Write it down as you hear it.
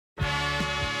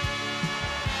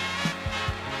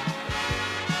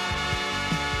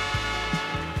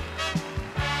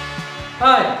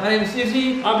Hi, my name is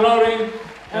JIRI. I'm LAURI.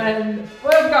 And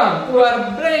welcome to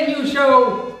our brand new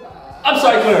show,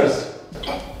 Upcyclers!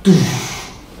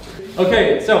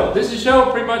 Okay, so this is a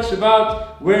show pretty much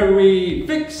about where we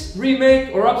fix,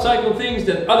 remake or upcycle things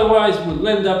that otherwise would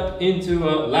end up into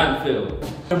a landfill.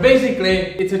 So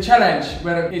basically, it's a challenge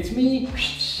where it's me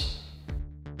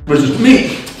Versus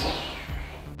me!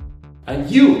 And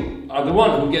you are the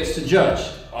one who gets to judge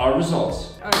our results.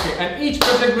 Okay, and each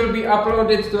project will be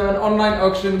uploaded to an online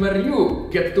auction where you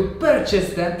get to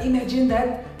purchase them. Imagine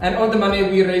that! And all the money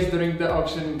we raise during the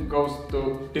auction goes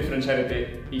to different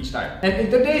charity each time. And in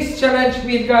today's challenge,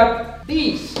 we've got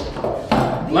these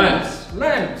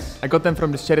lamps. I got them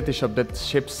from this charity shop that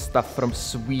ships stuff from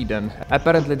Sweden.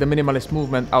 Apparently the minimalist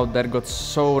movement out there got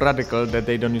so radical that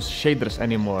they don't use shaders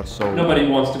anymore, so... Nobody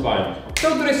wants to buy them.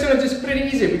 So today's challenge is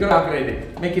pretty easy. We're gonna upgrade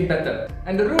it, make it better.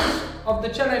 And the rules of the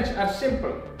challenge are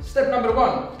simple. Step number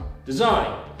 1.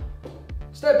 Design.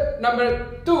 Step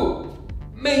number 2.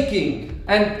 Making.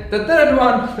 And the third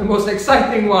one, the most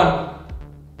exciting one,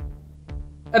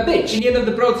 a pitch. In the end of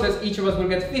the process, each of us will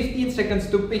get 15 seconds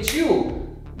to pitch you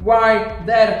why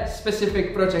their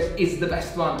specific project is the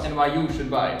best one and why you should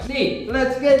buy it. Nee,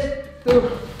 let's get to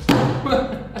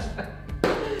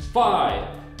 5,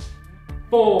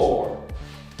 4,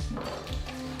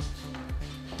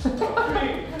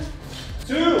 3,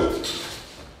 2,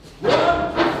 1.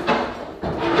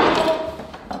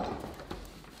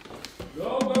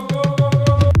 Go, go, go, go, go,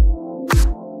 go.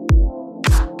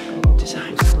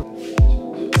 design.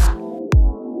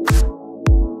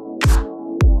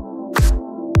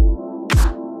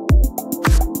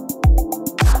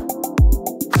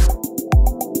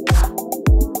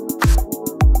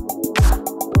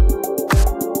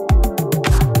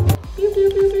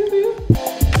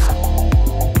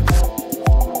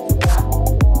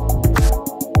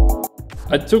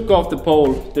 I took off the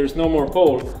pole, there's no more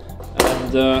pole,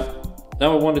 and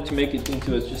now I wanted to make it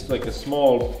into just like a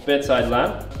small bedside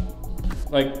lamp.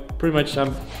 Like pretty much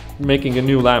I'm making a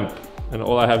new lamp and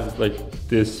all I have is like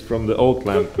this from the old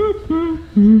lamp.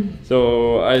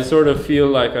 So I sort of feel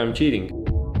like I'm cheating.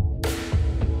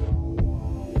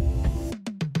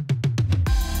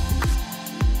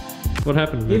 What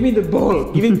happened? Give me the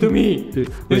ball, give it to me.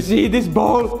 You see this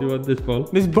ball? Do you want this ball?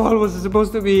 This ball was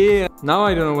supposed to be here. Now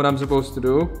I don't know what I'm supposed to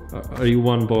do. Are you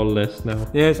one ball less now?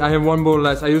 Yes, I have one ball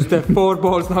less. I used to have 4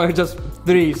 balls, now I have just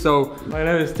 3. So my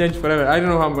life has changed forever. I don't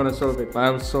know how I'm gonna solve it, but I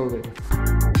will solve it.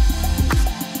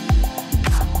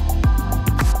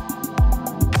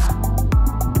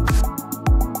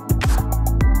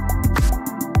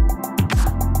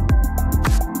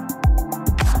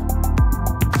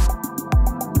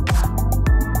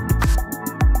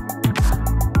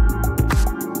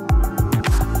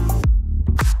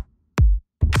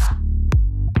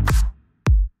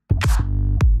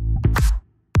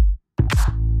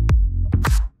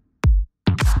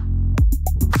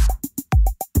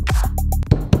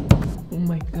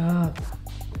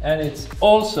 And it's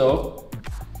also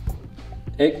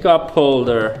a cup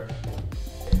holder.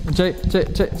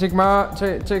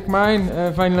 Check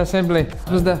mine, final assembly. This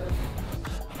was the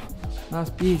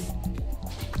last piece.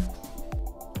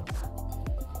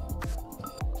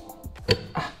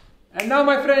 And now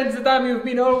my friends, the time you've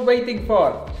been all waiting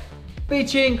for.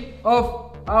 Pitching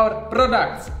of our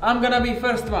products. I'm gonna be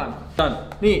first one. Done.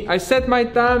 Nee, I set my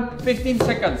time 15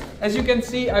 seconds. As you can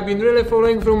see, I've been really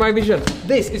following through my vision.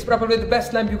 This is probably the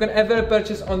best lamp you can ever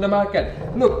purchase on the market.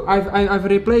 Look, I've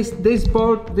replaced this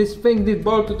bolt, this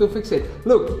bolt to fix it.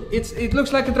 Look, it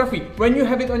looks like a trophy. When you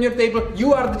have it on your table,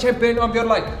 you are the champion of your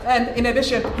life. And in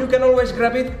addition, you can always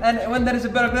grab it, and when there is a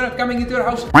burglar coming into your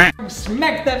house,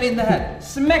 smack them in the head.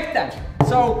 Smack them.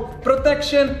 So,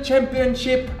 protection,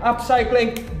 championship,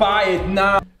 upcycling, buy it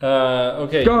now.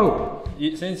 Okay. Go!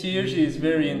 Since Yoshi is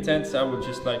very intense, I would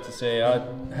just like to say I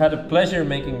had a pleasure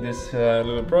making this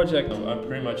little project. I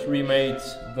pretty much remade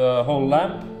the whole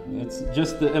lamp. It's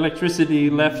just the electricity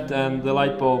left and the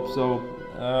light bulb, so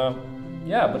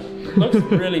yeah, but it looks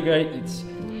really great.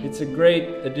 It's a great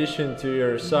addition to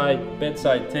your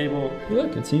bedside table.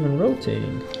 Look, it's even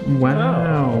rotating.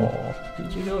 Wow.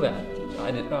 Did you know that?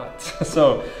 I did not.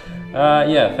 So,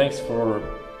 yeah, thanks for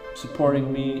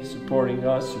supporting me, supporting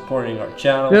us, supporting our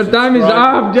channel. Your time is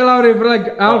up, LAURI, for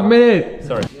like half minute.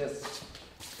 Sorry. Yes.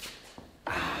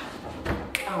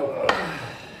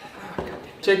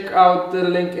 Check out the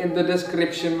link in the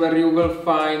description where you will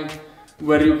find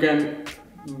where you can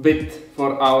bid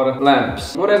for our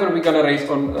lamps. Whatever we're gonna raise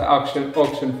on the auction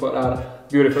for our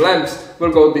beautiful lamps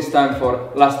will go this time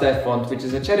for Last Font, which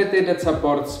is a charity that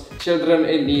supports children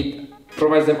in need,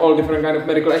 provides them all different kind of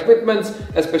medical equipments,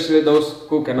 especially those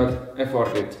who cannot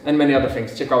afford it, and many other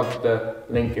things. Check out the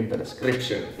link in the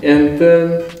description. And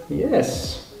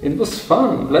yes, it was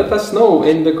fun. Let us know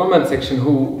in the comment section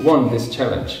who won this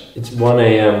challenge. It's 1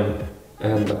 AM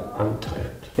and I'm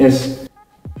tired. Yes.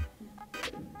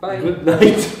 Bye. Good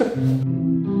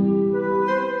night.